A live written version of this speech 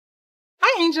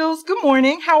angels, good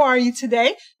morning. How are you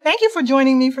today? Thank you for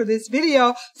joining me for this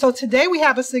video. So today we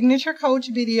have a signature Coach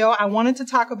video. I wanted to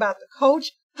talk about the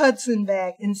Coach Hudson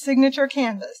bag in signature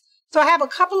canvas. So I have a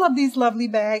couple of these lovely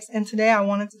bags and today I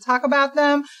wanted to talk about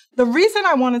them. The reason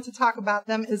I wanted to talk about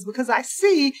them is because I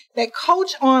see that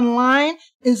Coach online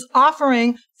is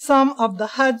offering some of the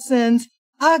Hudsons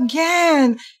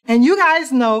again. And you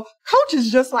guys know Coach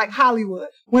is just like Hollywood.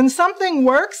 When something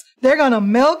works, they're going to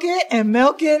milk it and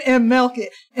milk it and milk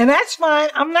it. And that's fine.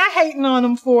 I'm not hating on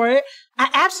them for it. I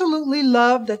absolutely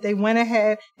love that they went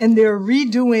ahead and they've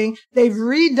redone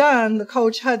the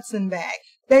Coach Hudson bag.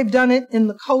 They've done it in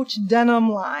the Coach denim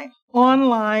line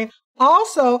online.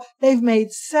 Also, they've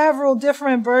made several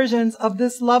different versions of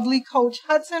this lovely Coach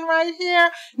Hudson right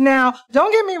here. Now,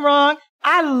 don't get me wrong.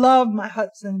 I love my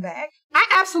Hudson bag. I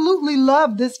absolutely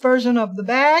love this version of the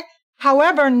bag.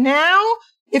 However, now,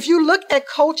 if you look at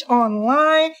Coach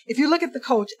online, if you look at the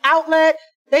Coach outlet,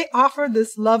 they offer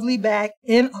this lovely bag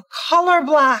in a color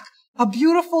block, a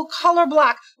beautiful color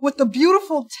block with the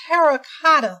beautiful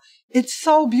terracotta. It's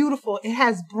so beautiful. It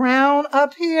has brown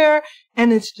up here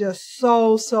and it's just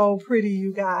so pretty,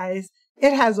 you guys.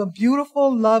 It has a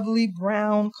beautiful, lovely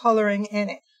brown coloring in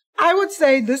it. I would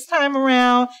say this time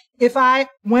around, if I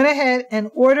went ahead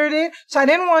and ordered it, so I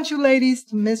didn't want you ladies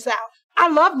to miss out. I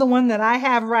love the one that I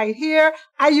have right here.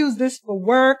 I use this for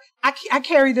work. I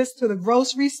carry this to the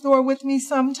grocery store with me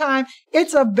sometime.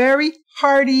 It's a very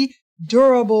hardy,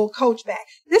 durable Coach bag.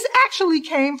 This actually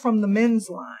came from the men's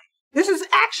line. This is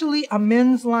actually a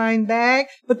men's line bag,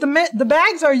 but the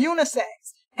bags are unisex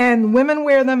and women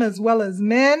wear them as well as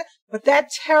men, but that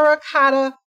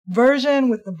terracotta version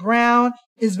with the brown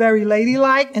is very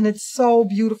ladylike and it's so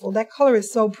beautiful. That color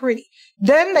is so pretty.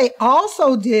 Then they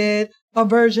also did a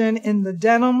version in the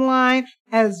denim line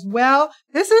as well.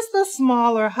 This is the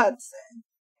smaller Hudson.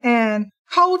 And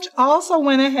Coach also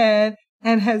went ahead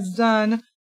and has done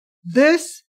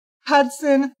this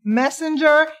Hudson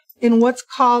Messenger in what's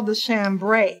called the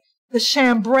chambray. The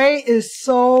chambray is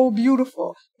so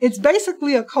beautiful. It's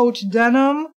basically a Coach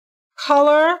denim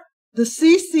color. The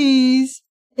CCs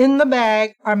in the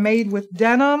bag are made with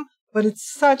denim, but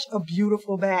it's such a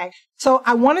beautiful bag. So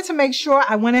I wanted to make sure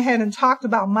I went ahead and talked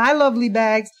about my lovely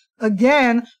bags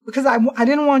again, because I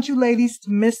didn't want you ladies to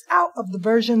miss out of the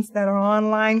versions that are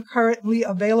online currently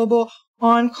available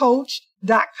on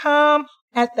Coach.com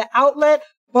at the outlet.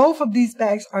 Both of these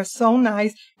bags are so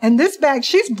nice. And this bag,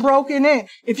 she's broken in.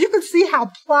 If you could see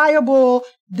how pliable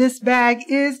this bag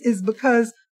is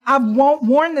because I've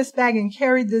worn this bag and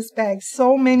carried this bag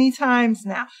so many times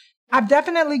now. I've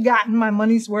definitely gotten my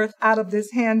money's worth out of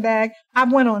this handbag.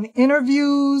 I've went on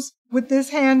interviews with this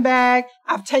handbag.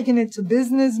 I've taken it to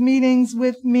business meetings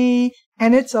with me,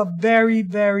 and it's a very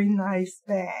nice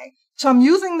bag. So I'm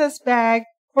using this bag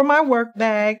for my work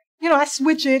bag. You know, I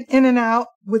switch it in and out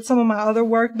with some of my other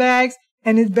work bags,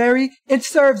 and it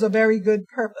serves a very good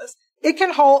purpose. It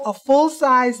can hold a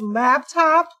full-size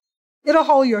laptop. It'll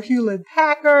hold your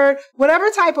Hewlett-Packard,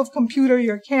 whatever type of computer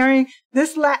you're carrying.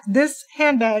 This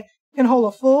handbag can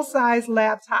hold a full-size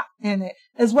laptop in it,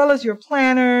 as well as your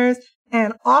planners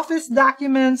and office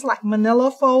documents like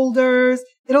manila folders.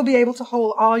 It'll be able to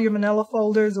hold all your manila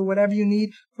folders or whatever you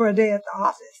need for a day at the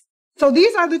office. So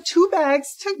these are the two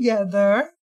bags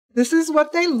together. This is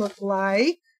what they look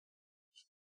like.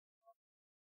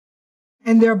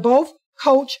 And they're both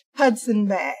Coach Hudson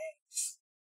bags.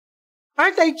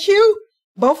 Aren't they cute?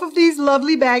 Both of these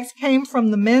lovely bags came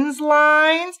from the men's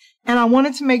lines, and I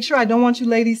wanted to make sure, I don't want you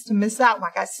ladies to miss out.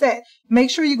 Like I said, make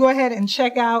sure you go ahead and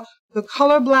check out the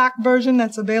color block version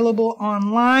that's available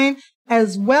online,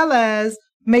 as well as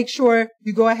make sure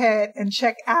you go ahead and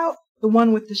check out the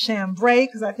one with the chambray,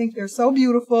 because I think they're so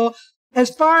beautiful. As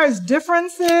far as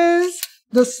differences,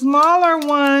 the smaller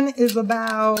one is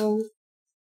about,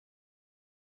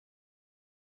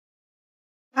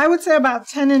 I would say about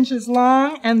 10 inches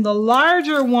long, and the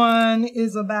larger one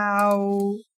is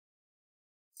about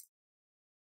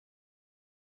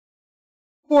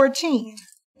 14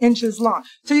 inches long.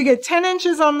 So you get 10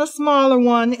 inches on the smaller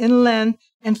one in length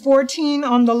and 14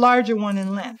 on the larger one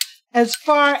in length. As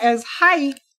far as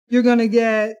height, you're going to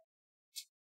get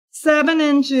 7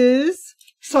 inches.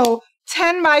 So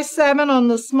 10 by 7 on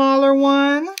the smaller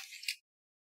one.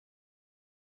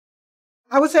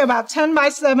 I would say about 10 by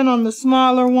 7 on the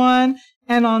smaller one.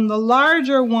 And on the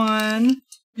larger one,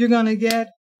 you're going to get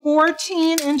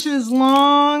 14 inches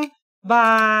long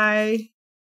by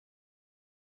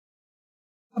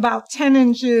about 10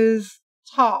 inches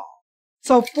tall.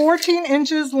 So 14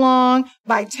 inches long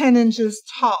by 10 inches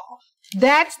tall.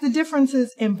 That's the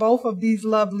differences in both of these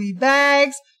lovely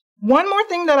bags. One more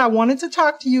thing that I wanted to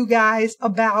talk to you guys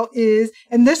about is,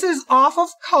 and this is off of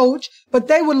Coach, but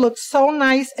they would look so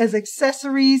nice as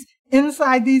accessories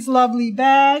inside these lovely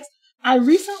bags. I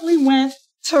recently went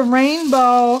to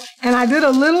Rainbow and I did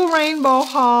a little Rainbow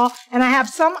haul, and I have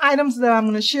some items that I'm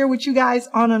going to share with you guys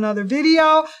on another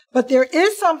video, but there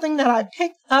is something that I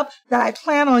picked up that I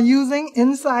plan on using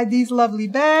inside these lovely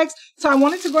bags. So I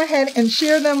wanted to go ahead and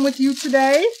share them with you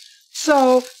today.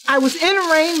 So I was in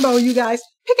Rainbow, you guys,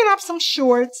 picking up some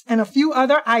shorts and a few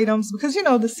other items because, you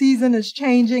know, the season is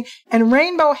changing, and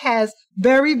Rainbow has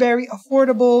very, very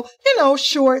affordable, you know,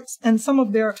 shorts, and some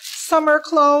of their summer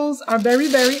clothes are very,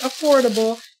 very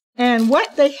affordable. And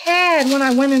what they had when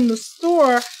I went in the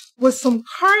store was some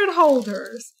card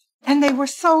holders, and they were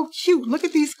so cute. Look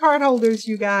at these card holders,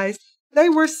 you guys. They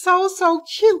were so, so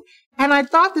cute. And I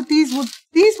thought that these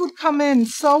would come in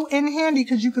so in handy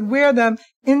because you could wear them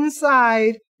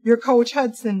inside your Coach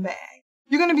Hudson bag.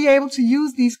 You're going to be able to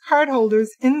use these card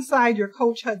holders inside your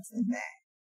Coach Hudson bag.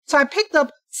 So I picked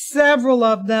up several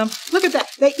of them. Look at that.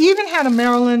 They even had a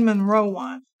Marilyn Monroe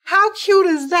one. How cute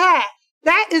is that?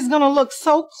 That is going to look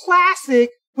so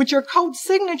classic with your Coach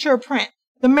signature print.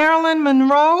 The Marilyn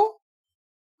Monroe,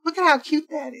 look at how cute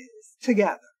that is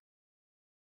together.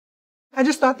 I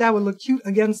just thought that would look cute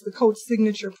against the Coach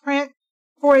signature print.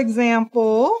 For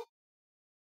example,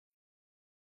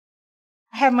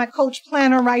 I have my Coach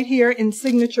planner right here in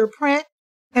signature print,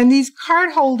 and these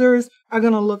card holders are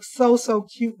going to look so, so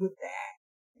cute with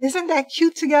that. Isn't that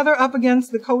cute together up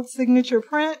against the Coach signature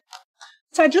print?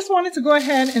 So I just wanted to go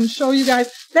ahead and show you guys.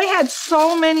 They had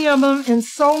so many of them in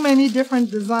so many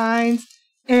different designs.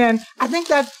 And I think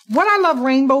that what I love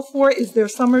Rainbow for is their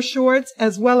summer shorts,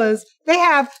 as well as they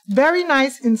have very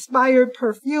nice inspired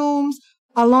perfumes,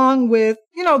 along with,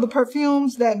 you know, the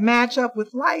perfumes that match up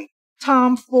with like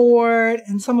Tom Ford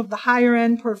and some of the higher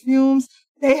end perfumes.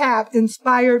 They have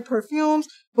inspired perfumes.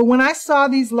 But when I saw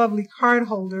these lovely card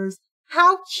holders,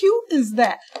 how cute is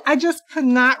that? I just could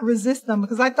not resist them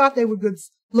because I thought they would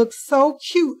look so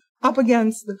cute up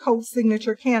against the Coach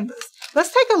signature canvas.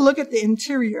 Let's take a look at the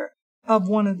interior of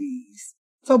one of these.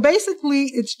 So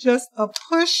basically it's just a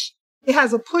push. It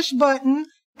has a push button,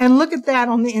 and look at that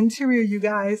on the interior, you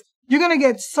guys. You're going to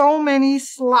get so many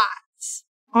slots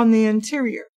on the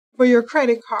interior for your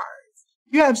credit cards.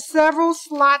 You have several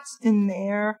slots in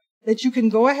there that you can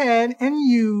go ahead and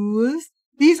use.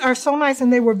 These are so nice,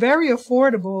 and they were very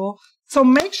affordable. So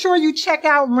make sure you check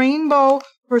out Rainbow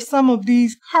for some of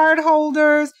these card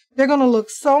holders. They're going to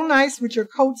look so nice with your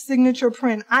Coach signature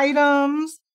print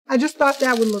items. I just thought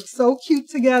that would look so cute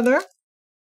together.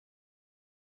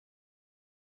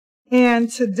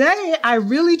 And today, I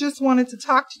really just wanted to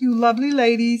talk to you lovely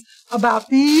ladies about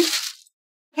these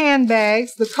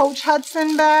handbags, the Coach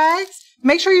Hudson bags.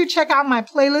 Make sure you check out my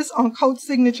playlist on Coach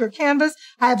Signature Canvas.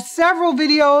 I have several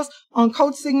videos on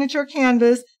Coach Signature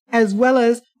Canvas, as well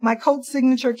as my Coach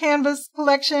Signature Canvas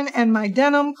collection and my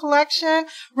denim collection.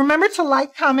 Remember to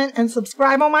like, comment, and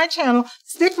subscribe on my channel.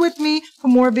 Stick with me for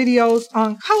more videos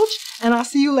on Coach, and I'll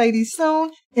see you ladies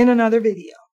soon in another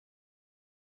video.